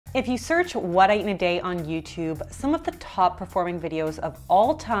If you search what I eat in a day on YouTube, some of the top performing videos of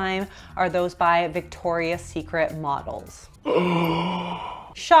all time are those by Victoria's Secret models.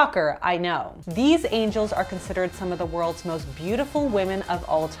 Shocker, I know. These angels are considered some of the world's most beautiful women of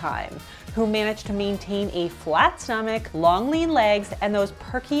all time, who manage to maintain a flat stomach, long lean legs, and those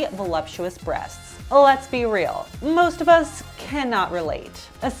perky, voluptuous breasts. Let's be real, most of us cannot relate,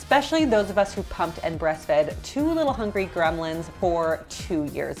 especially those of us who pumped and breastfed two little hungry gremlins for 2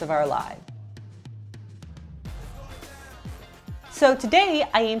 years of our lives. So today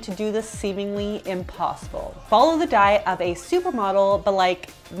I aim to do the seemingly impossible. Follow the diet of a supermodel, but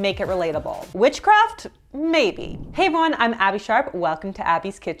like make it relatable. Witchcraft? Maybe. Hey everyone, I'm Abbey Sharp. Welcome to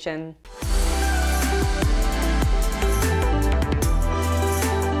Abby's Kitchen.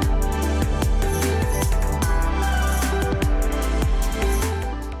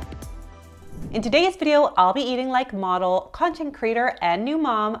 In today's video, I'll be eating like model, content creator, and new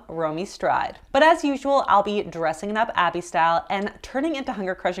mom, Romee Strijd. But as usual, I'll be dressing it up Abby style and turning into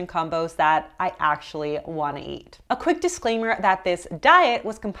hunger-crushing combos that I actually want to eat. A quick disclaimer that this diet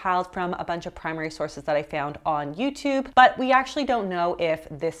was compiled from a bunch of primary sources that I found on YouTube, but we actually don't know if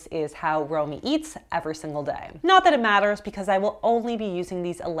this is how Romee eats every single day. Not that it matters, because I will only be using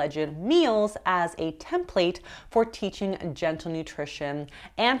these alleged meals as a template for teaching gentle nutrition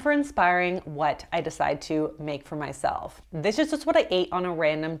and for inspiring what I decide to make for myself. This is just what I ate on a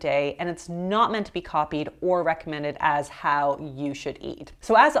random day, and it's not meant to be copied or recommended as how you should eat.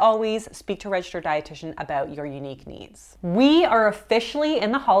 So as always, speak to a registered dietitian about your unique needs. We are officially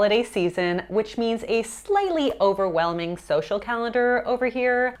in the holiday season, which means a slightly overwhelming social calendar over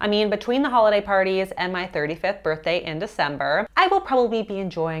here. I mean, between the holiday parties and my 35th birthday in December, I will probably be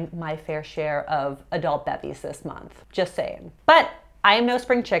enjoying my fair share of adult bevies this month. Just saying. But I am no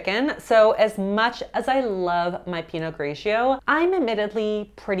spring chicken, so as much as I love my Pinot Grigio, I'm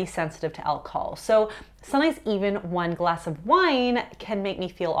admittedly pretty sensitive to alcohol. So sometimes even one glass of wine can make me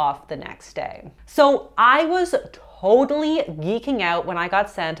feel off the next day. So I was totally geeking out when I got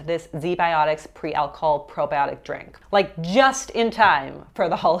sent this ZBiotics pre-alcohol probiotic drink, like just in time for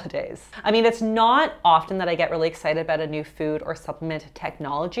the holidays. I mean, it's not often that I get really excited about a new food or supplement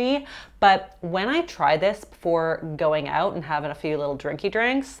technology, but when I tried this before going out and having a few little drinky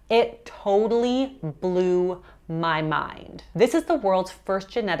drinks, it totally blew my mind. This is the world's first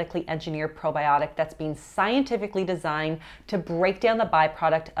genetically engineered probiotic that's been scientifically designed to break down the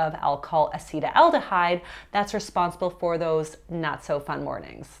byproduct of alcohol acetaldehyde that's responsible for those not so fun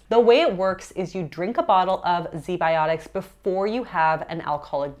mornings. The way it works is you drink a bottle of ZBiotics before you have an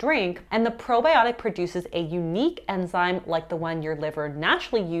alcoholic drink, and the probiotic produces a unique enzyme like the one your liver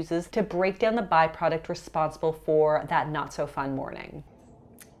naturally uses to break down the byproduct responsible for that not so fun morning.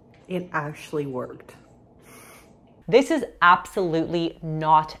 It actually worked. This is absolutely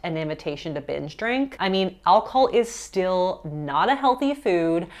not an invitation to binge drink. I mean, alcohol is still not a healthy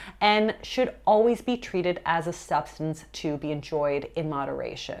food and should always be treated as a substance to be enjoyed in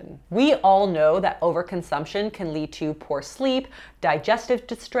moderation. We all know that overconsumption can lead to poor sleep, digestive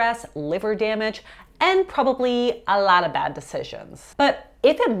distress, liver damage, and probably a lot of bad decisions. But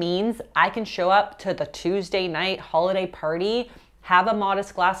if it means I can show up to the Tuesday night holiday party, have a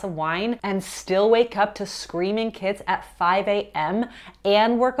modest glass of wine, and still wake up to screaming kids at 5 a.m.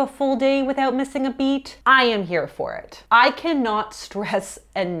 and work a full day without missing a beat, I am here for it. I cannot stress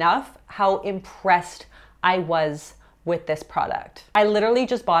enough how impressed I was with this product. I literally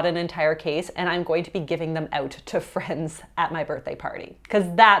just bought an entire case, and I'm going to be giving them out to friends at my birthday party, because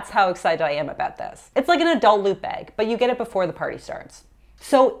that's how excited I am about this. It's like an adult loot bag, but you get it before the party starts.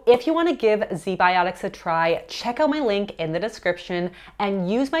 So if you want to give ZBiotics a try, check out my link in the description and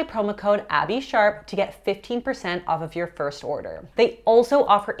use my promo code Abbey Sharp to get 15% off of your first order. They also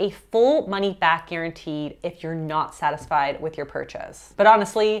offer a full money back guarantee if you're not satisfied with your purchase. But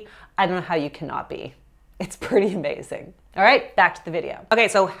honestly, I don't know how you cannot be. It's pretty amazing. All right, back to the video. Okay,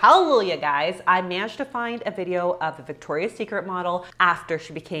 so hallelujah, guys. I managed to find a video of a Victoria's Secret model after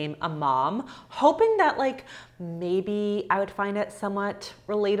she became a mom, hoping that like maybe I would find it somewhat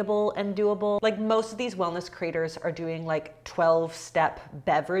relatable and doable. Like most of these wellness creators are doing like 12-step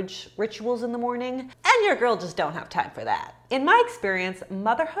beverage rituals in the morning, and your girl just don't have time for that. In my experience,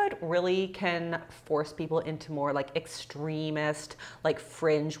 motherhood really can force people into more like extremist, like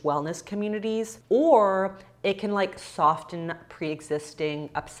fringe wellness communities, or it can like soften pre-existing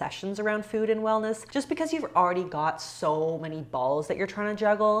obsessions around food and wellness just because you've already got so many balls that you're trying to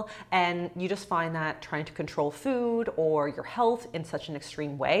juggle, and you just find that trying to control food or your health in such an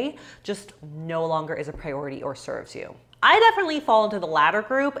extreme way just no longer is a priority or serves you. I definitely fall into the latter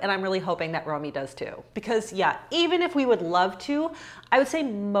group, and I'm really hoping that Romee does too. Because yeah, even if we would love to, I would say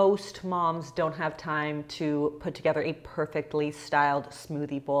most moms don't have time to put together a perfectly styled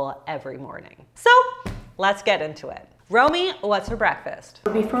smoothie bowl every morning. So let's get into it. Romee, what's for breakfast?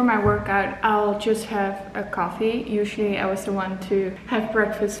 Before my workout, I'll just have a coffee. Usually I was the one to have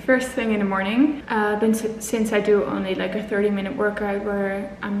breakfast first thing in the morning. Then since I do only like a 30-minute workout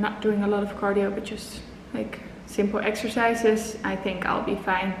where I'm not doing a lot of cardio, but just like simple exercises, I think I'll be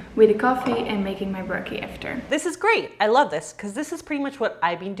fine with a coffee and making my brekkie after. This is great. I love this because this is pretty much what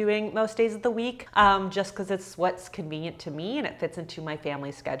I've been doing most days of the week, just because it's what's convenient to me and it fits into my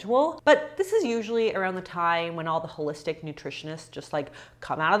family schedule. But this is usually around the time when all the holistic nutritionists just like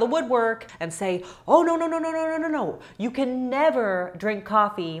come out of the woodwork and say, oh, no. You can never drink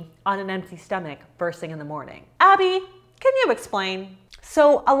coffee on an empty stomach first thing in the morning. Abby, can you explain?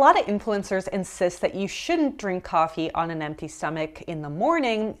 So a lot of influencers insist that you shouldn't drink coffee on an empty stomach in the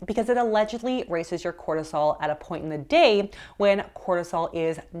morning because it allegedly raises your cortisol at a point in the day when cortisol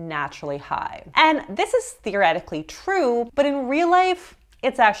is naturally high. And this is theoretically true, but in real life,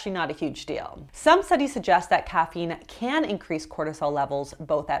 it's actually not a huge deal. Some studies suggest that caffeine can increase cortisol levels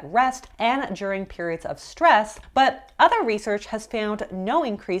both at rest and during periods of stress, but other research has found no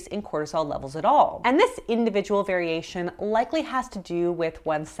increase in cortisol levels at all. And this individual variation likely has to do with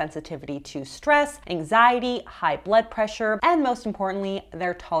one's sensitivity to stress, anxiety, high blood pressure, and most importantly,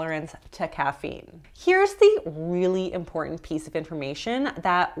 their tolerance to caffeine. Here's the really important piece of information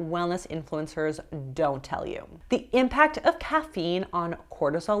that wellness influencers don't tell you. The impact of caffeine on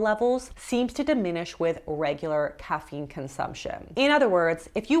cortisol levels seems to diminish with regular caffeine consumption. In other words,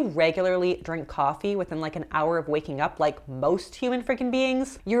 if you regularly drink coffee within like an hour of waking up, like most human freaking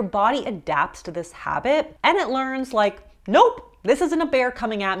beings, your body adapts to this habit and it learns like, nope, this isn't a bear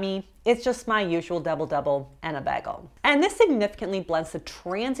coming at me. It's just my usual double-double and a bagel. And this significantly blunts the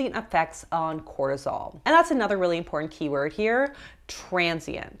transient effects on cortisol. And that's another really important keyword here,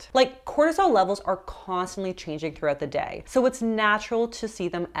 transient. Like cortisol levels are constantly changing throughout the day, so it's natural to see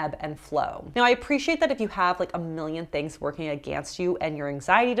them ebb and flow. Now, I appreciate that if you have like a million things working against you and your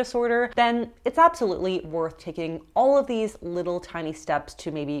anxiety disorder, then it's absolutely worth taking all of these little tiny steps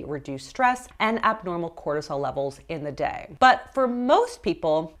to maybe reduce stress and abnormal cortisol levels in the day. But for most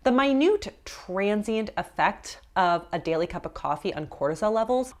people, the minute transient effect of a daily cup of coffee on cortisol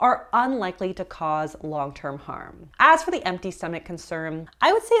levels are unlikely to cause long-term harm. As for the empty stomach concern,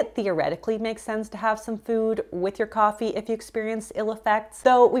 I would say it theoretically makes sense to have some food with your coffee if you experience ill effects,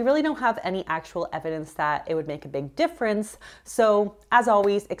 though we really don't have any actual evidence that it would make a big difference. So as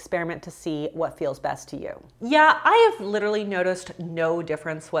always, experiment to see what feels best to you. Yeah, I have literally noticed no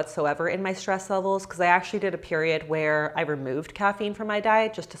difference whatsoever in my stress levels because I actually did a period where I removed caffeine from my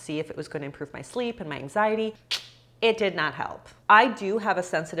diet just to see if it was going to improve my sleep and my anxiety. It did not help. I do have a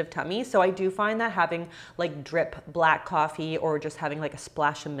sensitive tummy, so I do find that having like drip black coffee or just having like a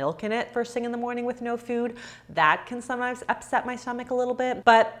splash of milk in it first thing in the morning with no food, that can sometimes upset my stomach a little bit.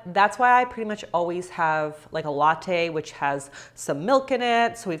 But that's why I pretty much always have like a latte, which has some milk in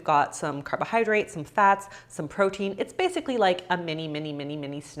it. So we've got some carbohydrates, some fats, some protein. It's basically like a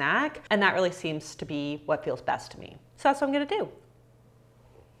mini snack. And that really seems to be what feels best to me. So that's what I'm gonna do.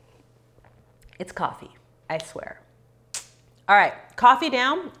 It's coffee, I swear. All right, coffee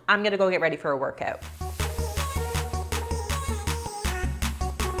down. I'm gonna go get ready for a workout.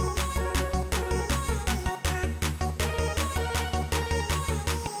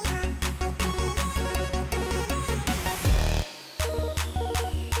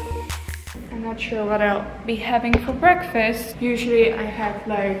 I'm not sure what I'll be having for breakfast. Usually I have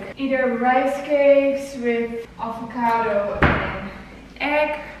like either rice cakes with avocado and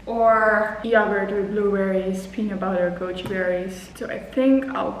egg, or yogurt with blueberries, peanut butter, goji berries. So I think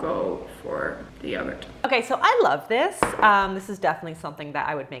I'll go for the yogurt. Okay, so I love this. This is definitely something that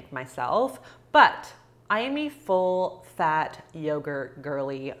I would make myself, but I am a full fat yogurt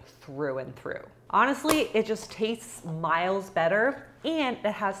girly through and through. Honestly, it just tastes miles better and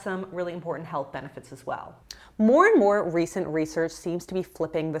it has some really important health benefits as well. More and more recent research seems to be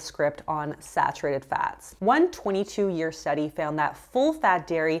flipping the script on saturated fats. One 22-year study found that full-fat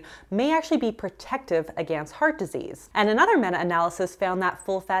dairy may actually be protective against heart disease. And another meta-analysis found that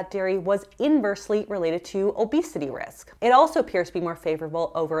full-fat dairy was inversely related to obesity risk. It also appears to be more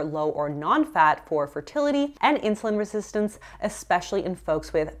favorable over low or non-fat for fertility and insulin resistance, especially in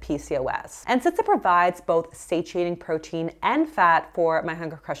folks with PCOS. And since it provides both satiating protein and fat for my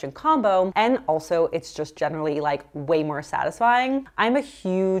hunger crushing combo, and also it's just generally literally like way more satisfying. I'm a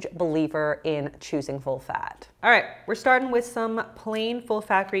huge believer in choosing full fat. All right, we're starting with some plain full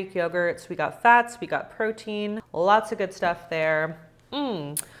fat Greek yogurts. We got fats, we got protein, lots of good stuff there.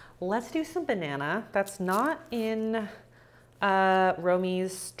 Let's do some banana. That's not in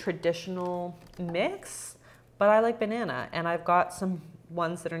Romee's traditional mix, but I like banana, and I've got some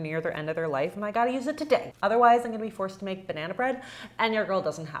ones that are near their end of their life, and I gotta use it today. Otherwise, I'm gonna be forced to make banana bread, and your girl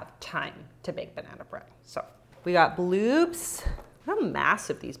doesn't have time to make banana bread. So we got bloobs. Look how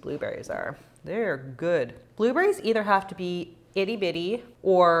massive these blueberries are. They're good. Blueberries either have to be itty bitty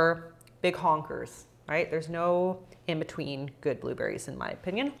or big honkers, right? There's no in between good blueberries in my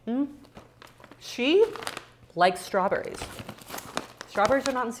opinion. She likes strawberries. Strawberries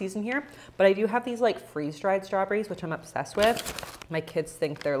are not in season here, but I do have these like freeze-dried strawberries, which I'm obsessed with. My kids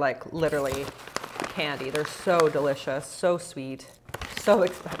think they're like literally candy. They're so delicious, so sweet, so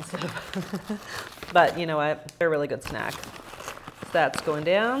expensive. But you know what? They're a really good snack. So that's going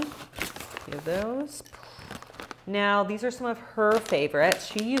down. Give those. Now, these are some of her favorites.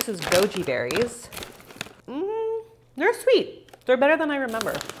 She uses goji berries. They're sweet. They're better than I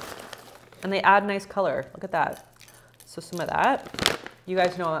remember. And they add nice color. Look at that. So some of that. You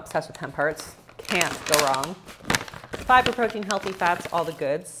guys know I'm obsessed with hemp hearts. Can't go wrong. Fiber, protein, healthy fats, all the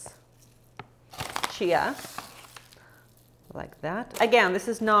goods. Chia. Like that. Again, this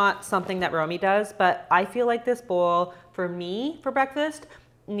is not something that Romee does, but I feel like this bowl for me for breakfast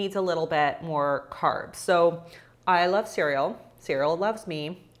needs a little bit more carbs. So I love cereal. Cereal loves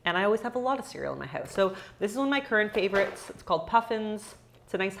me. And I always have a lot of cereal in my house. So this is one of my current favorites. It's called Puffins.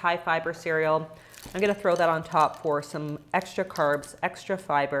 It's a nice high fiber cereal. I'm gonna throw that on top for some extra carbs, extra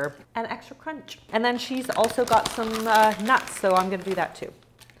fiber, and extra crunch. And then she's also got some nuts, so I'm gonna do that too.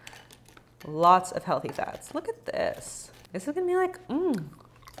 Lots of healthy fats. Look at this. This is gonna be like,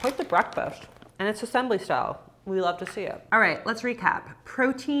 quite the breakfast. And it's assembly style. We love to see it. All right, let's recap.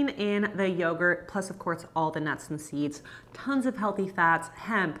 Protein in the yogurt, plus of course all the nuts and seeds, tons of healthy fats,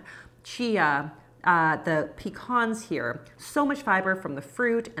 hemp, chia, the pecans here. So much fiber from the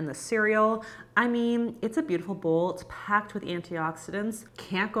fruit and the cereal. I mean, it's a beautiful bowl. It's packed with antioxidants.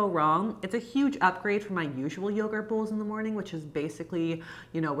 Can't go wrong. It's a huge upgrade from my usual yogurt bowls in the morning, which is basically,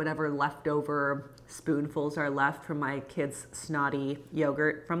 you know, whatever leftover spoonfuls are left from my kids' snotty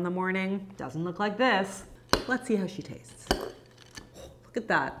yogurt from the morning. Doesn't look like this. Let's see how she tastes. Look at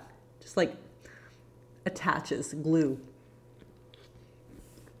that. Just like attaches, glue.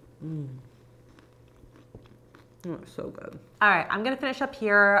 Oh, so good. All right, I'm gonna finish up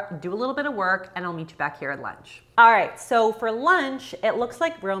here, do a little bit of work, and I'll meet you back here at lunch. All right, so for lunch, it looks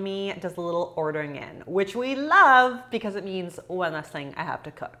like Romee does a little ordering in, which we love because it means one less thing I have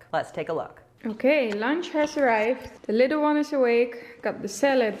to cook. Let's take a look. Okay, lunch has arrived. The little one is awake. Got the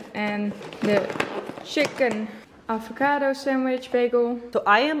salad and the chicken avocado sandwich bagel. So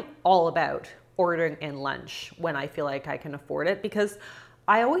I am all about ordering in lunch when I feel like I can afford it, because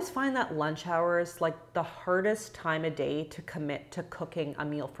I always find that lunch hour is like the hardest time of day to commit to cooking a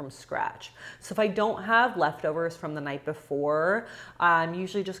meal from scratch. So if I don't have leftovers from the night before, I'm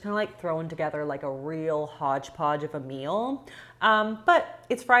usually just kind of like throwing together like a real hodgepodge of a meal. But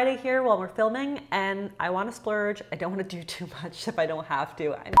it's Friday here while we're filming, and I want to splurge. I don't want to do too much if I don't have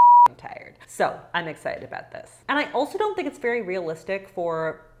to. I'm tired. So I'm excited about this. And I also don't think it's very realistic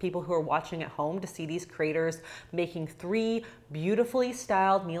for people who are watching at home to see these creators making 3 beautifully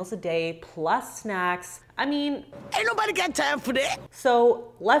styled meals a day plus snacks. I mean, ain't nobody got time for that.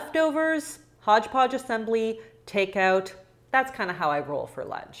 So leftovers, hodgepodge assembly, takeout, that's kind of how I roll for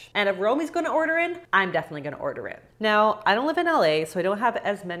lunch. And if Romee's gonna order in, I'm definitely gonna order in. Now, I don't live in LA, so I don't have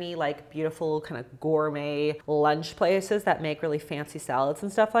as many like beautiful kind of gourmet lunch places that make really fancy salads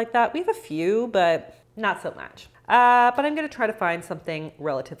and stuff like that. We have a few, but not so much. But I'm gonna try to find something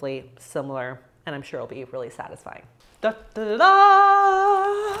relatively similar, and I'm sure it'll be really satisfying. Da, da, da,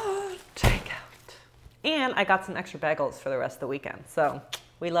 da. Takeout. And I got some extra bagels for the rest of the weekend, so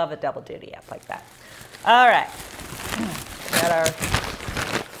we love a double duty app like that. All right. Got our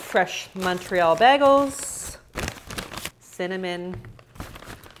fresh Montreal bagels, cinnamon,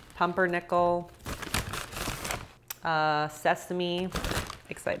 pumpernickel, sesame,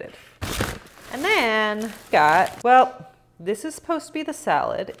 excited. And then got, well, this is supposed to be the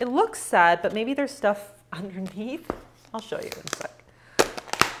salad. It looks sad, but maybe there's stuff underneath. I'll show you in a sec.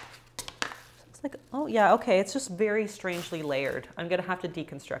 It's like, oh yeah, okay, it's just very strangely layered. I'm gonna have to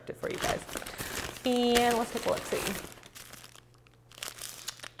deconstruct it for you guys. And let's take a look, see.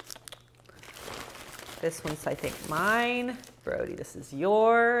 This one's, I think, mine. Brody, this is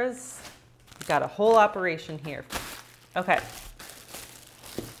yours. We've got a whole operation here. Okay.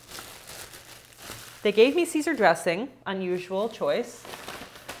 They gave me Caesar dressing, unusual choice,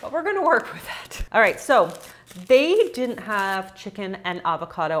 but we're gonna work with it. All right, so they didn't have chicken and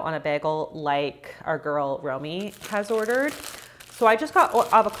avocado on a bagel like our girl Romee has ordered. So I just got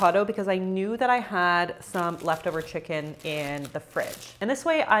avocado because I knew that I had some leftover chicken in the fridge. And this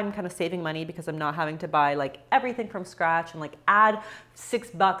way I'm kind of saving money because I'm not having to buy like everything from scratch and like add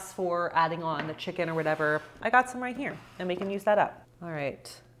 $6 for adding on the chicken or whatever. I got some right here and we can use that up. All right,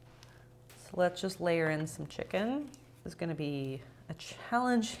 so let's just layer in some chicken. This is gonna be a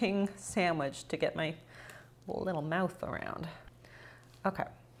challenging sandwich to get my little mouth around. Okay,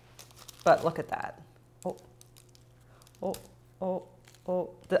 but look at that. Oh, oh. Oh,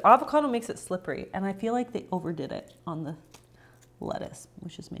 oh, the avocado makes it slippery, and I feel like they overdid it on the lettuce,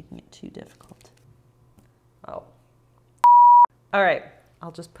 which is making it too difficult. Oh. All right,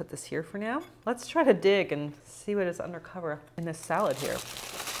 I'll just put this here for now. Let's try to dig and see what is undercover in this salad here.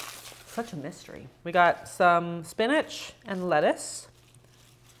 Such a mystery. We got some spinach and lettuce,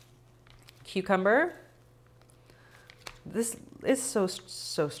 cucumber. This is so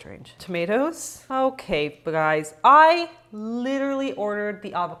strange. Tomatoes. Okay, guys, I literally ordered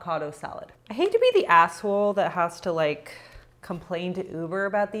the avocado salad. I hate to be the asshole that has to like complain to Uber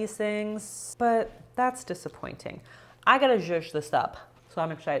about these things, but that's disappointing. I gotta zhuzh this up, so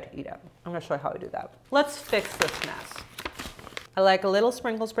I'm excited to eat it. I'm gonna show you how I do that. Let's fix this mess. I like a little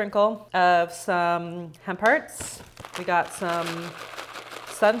sprinkle of some hemp hearts. We got some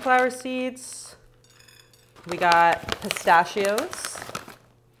sunflower seeds. We got pistachios,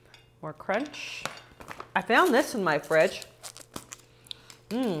 more crunch. I found this in my fridge.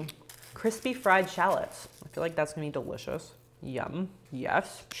 Crispy fried shallots. I feel like that's gonna be delicious. Yum,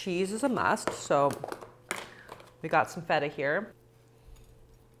 yes. Cheese is a must, so we got some feta here.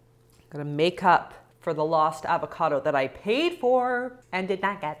 Gonna make up for the lost avocado that I paid for and did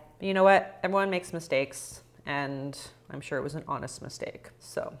not get. You know what? Everyone makes mistakes, and I'm sure it was an honest mistake,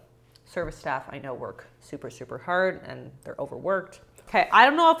 so. Service staff, I know, work super hard and they're overworked. Okay, I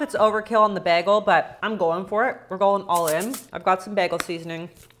don't know if it's overkill on the bagel, but I'm going for it. We're going all in. I've got some bagel seasoning.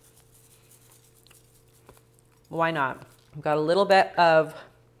 Why not? I've got a little bit of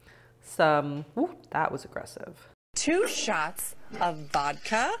some, ooh, that was aggressive. 2 shots of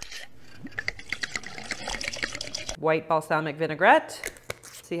vodka. White balsamic vinaigrette.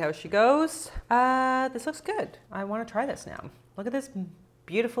 See how she goes. This looks good. I wanna try this now. Look at this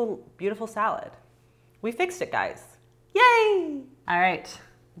beautiful salad. We fixed it, guys. Yay! All right,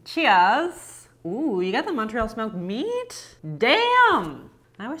 cheers. Ooh, you got the Montreal smoked meat? Damn!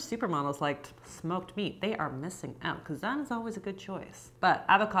 I wish supermodels liked smoked meat. They are missing out, because that is always a good choice. But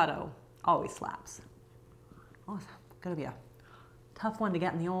avocado always slaps. Oh, it's gonna be a tough one to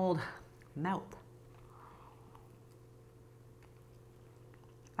get in the old mouth.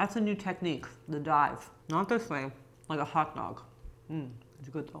 That's a new technique, the dive. Not this way, like a hot dog. It's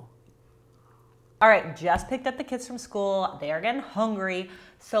good though. All right, just picked up the kids from school. They are getting hungry,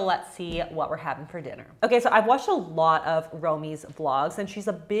 so let's see what we're having for dinner. Okay, so I've watched a lot of Romee's vlogs, and she's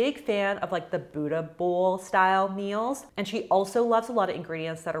a big fan of like the Buddha bowl style meals. And she also loves a lot of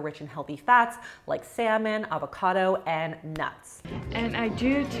ingredients that are rich in healthy fats, like salmon, avocado, and nuts. And I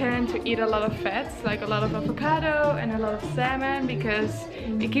do tend to eat a lot of fats, like a lot of avocado and a lot of salmon, because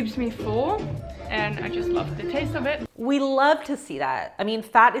it keeps me full. And I just love the taste of it. We love to see that. I mean,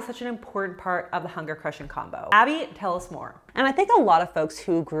 fat is such an important part of the hunger crushing combo. Abby, tell us more. And I think a lot of folks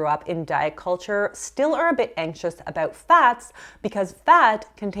who grew up in diet culture still are a bit anxious about fats because fat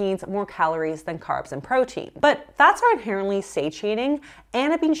contains more calories than carbs and protein. But fats are inherently satiating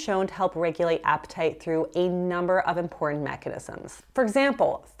and have been shown to help regulate appetite through a number of important mechanisms. For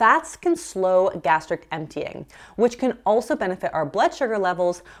example, fats can slow gastric emptying, which can also benefit our blood sugar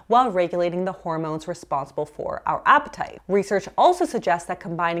levels while regulating the hormones responsible for our appetite. Research also suggests that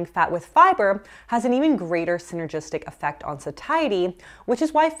combining fat with fiber has an even greater synergistic effect on satiety, which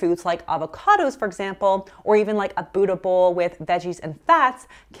is why foods like avocados, for example, or even like a Buddha bowl with veggies and fats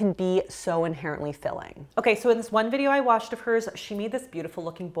can be so inherently filling. Okay, so in this one video I watched of hers, she made this beautiful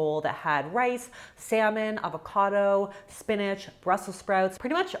looking bowl that had rice, salmon, avocado, spinach, Brussels sprouts,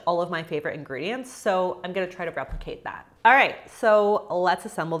 pretty much all of my favorite ingredients. So I'm gonna try to replicate that. All right, so let's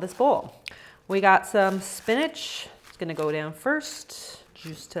assemble this bowl. We got some spinach. It's gonna go down first,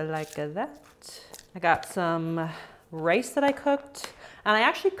 just like that. I got some rice that I cooked, and I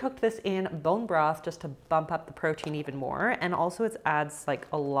actually cooked this in bone broth just to bump up the protein even more, and also it adds like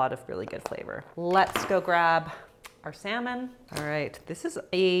a lot of really good flavor. Let's go grab our salmon. All right, this is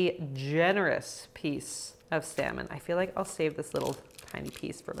a generous piece of salmon. I feel like I'll save this little tiny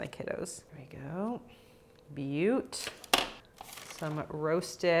piece for my kiddos. There we go. Beaut. some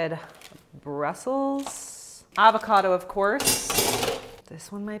roasted Brussels. Avocado, of course.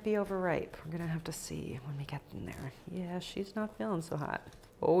 This one might be overripe. We're gonna have to see when we get in there. Yeah, she's not feeling so hot.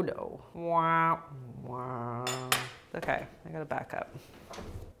 Oh no. Wow. Wow. Okay, I gotta back up.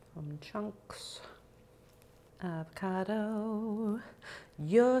 Some chunks. Avocado.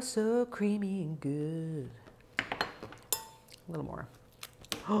 You're so creamy and good. A little more.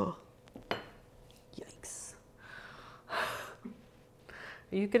 Oh. Yikes.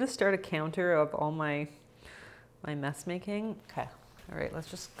 Are you gonna start a counter of all my mess making? Okay. All right, let's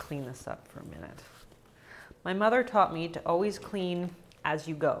just clean this up for a minute. My mother taught me to always clean as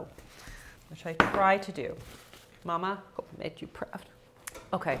you go, which I try to do. Mama, hope I made you proud.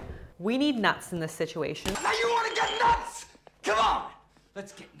 Okay, we need nuts in this situation. Now you want to get nuts? Come on,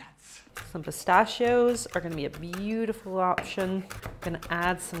 let's get nuts. Some pistachios are gonna be a beautiful option. Gonna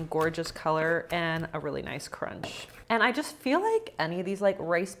add some gorgeous color and a really nice crunch. And I just feel like any of these like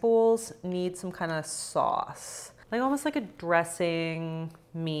rice bowls need some kind of sauce. Like almost like a dressing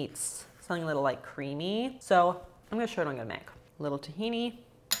meets something a little like creamy. So I'm gonna show you what I'm gonna make. A little tahini,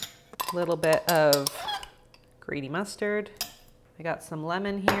 a little bit of greedy mustard. I got some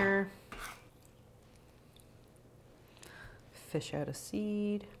lemon here. Fish out a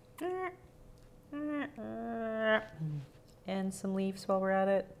seed. And some leaves while we're at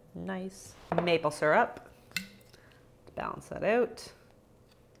it. Nice. Maple syrup. Balance that out.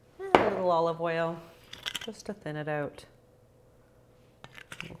 A little olive oil. Just to thin it out.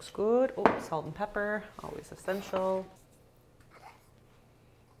 Looks good. Oh, salt and pepper, always essential.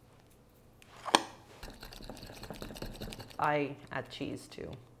 I add cheese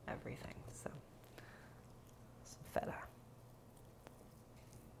to everything, so some feta.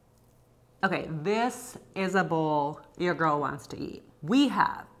 Okay, this is a bowl your girl wants to eat. We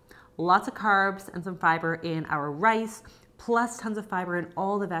have lots of carbs and some fiber in our rice, plus tons of fiber in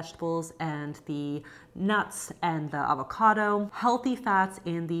all the vegetables and the nuts and the avocado, healthy fats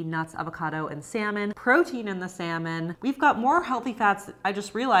in the nuts, avocado, and salmon, protein in the salmon. We've got more healthy fats, I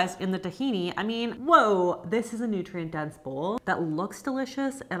just realized, in the tahini. I mean, whoa, this is a nutrient-dense bowl that looks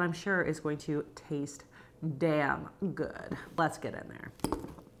delicious and I'm sure is going to taste damn good. Let's get in there.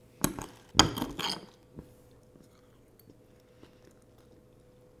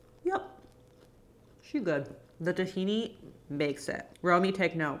 Yep, she good. The tahini makes it. Romee,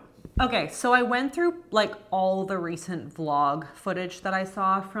 take note. Okay, so I went through like all the recent vlog footage that I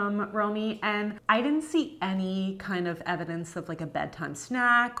saw from Romee and I didn't see any kind of evidence of like a bedtime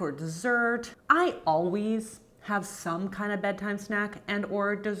snack or dessert. I always have some kind of bedtime snack and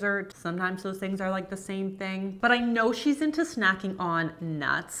or dessert. Sometimes those things are like the same thing, but I know she's into snacking on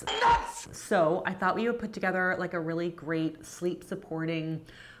nuts. Nuts! So I thought we would put together like a really great sleep supporting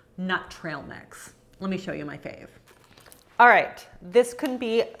nut trail mix. Let me show you my fave. All right, this couldn't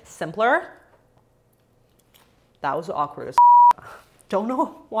be simpler. That was awkward as Don't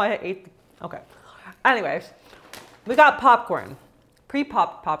know why I ate, okay. Anyways, we got popcorn,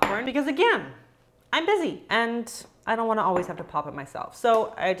 pre-popped popcorn, because again, I'm busy and I don't wanna always have to pop it myself.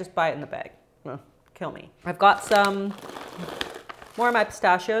 So I just buy it in the bag, kill me. I've got some more of my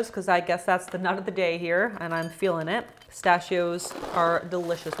pistachios because I guess that's the nut of the day here and I'm feeling it. Pistachios are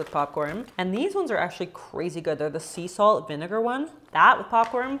delicious with popcorn. And these ones are actually crazy good. They're the sea salt vinegar one. That with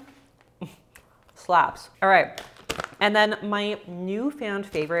popcorn, slaps. All right, and then my newfound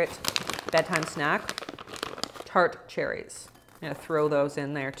favorite bedtime snack, tart cherries. I'm gonna throw those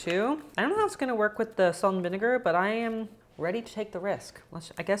in there too. I don't know how it's gonna work with the salt and vinegar, but I am ready to take the risk.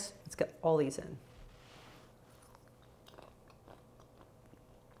 I guess let's get all these in.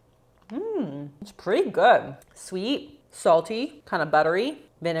 It's pretty good. Sweet, salty, kind of buttery,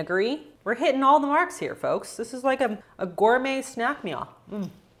 vinegary. We're hitting all the marks here, folks. This is like a gourmet snack meal.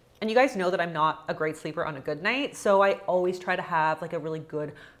 And you guys know that I'm not a great sleeper on a good night, so I always try to have like a really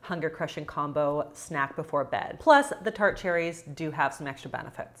good hunger crushing combo snack before bed. Plus, the tart cherries do have some extra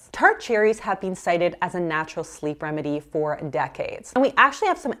benefits. Tart cherries have been cited as a natural sleep remedy for decades. And we actually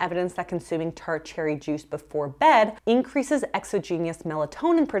have some evidence that consuming tart cherry juice before bed increases exogenous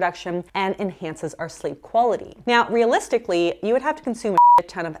melatonin production and enhances our sleep quality. Now, realistically, you would have to consume a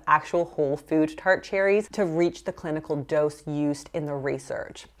ton of actual whole food tart cherries to reach the clinical dose used in the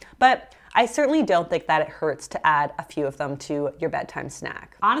research. But I certainly don't think that it hurts to add a few of them to your bedtime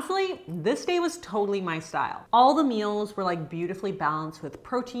snack. Honestly, this day was totally my style. All the meals were like beautifully balanced with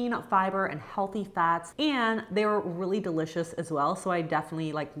protein, fiber, and healthy fats, and they were really delicious as well, so I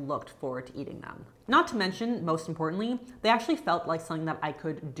definitely like looked forward to eating them. Not to mention, most importantly, they actually felt like something that I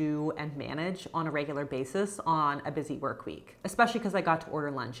could do and manage on a regular basis on a busy work week, especially because I got to order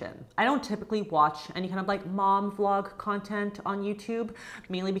lunch in. I don't typically watch any kind of like mom vlog content on YouTube,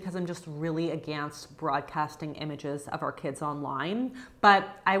 mainly because I'm just really against broadcasting images of our kids online,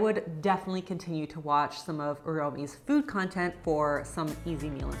 but I would definitely continue to watch some of Romee's food content for some easy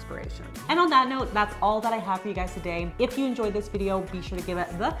meal inspiration. And on that note, that's all that I have for you guys today. If you enjoyed this video, be sure to give it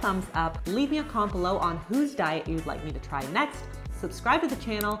the thumbs up. Leave me a comment below on whose diet you'd like me to try next. Subscribe to the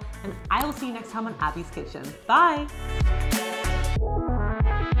channel, and I will see you next time on Abby's Kitchen. Bye!